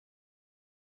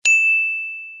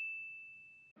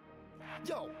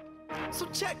Yo, so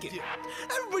check it.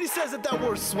 Everybody says that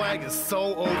word swag is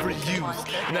so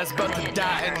overused, and that's about to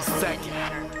die any second.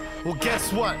 Well,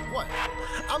 guess what?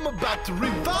 I'm about to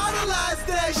revitalize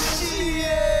that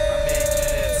shit.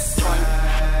 Swagger.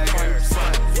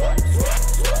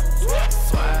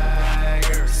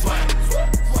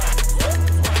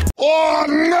 Oh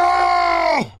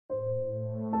no!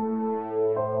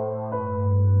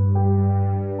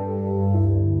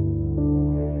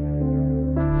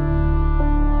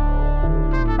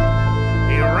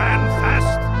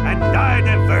 And died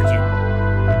a virgin.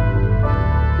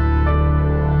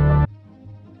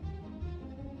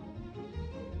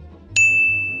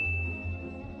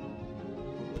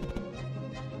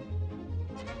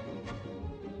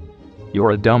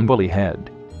 You're a dumb bully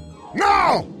head.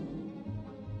 No!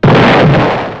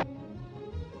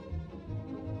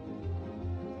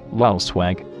 Lol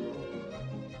swag.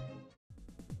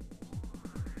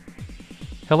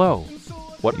 Hello.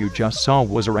 What you just saw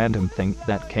was a random thing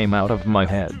that came out of my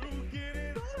head.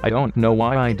 I don't know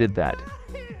why I did that.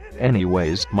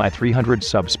 Anyways, my 300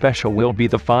 sub special will be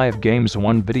the 5 games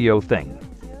 1 video thing.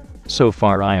 So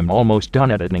far I am almost done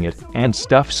editing it and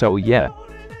stuff, so yeah.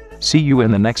 See you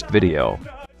in the next video.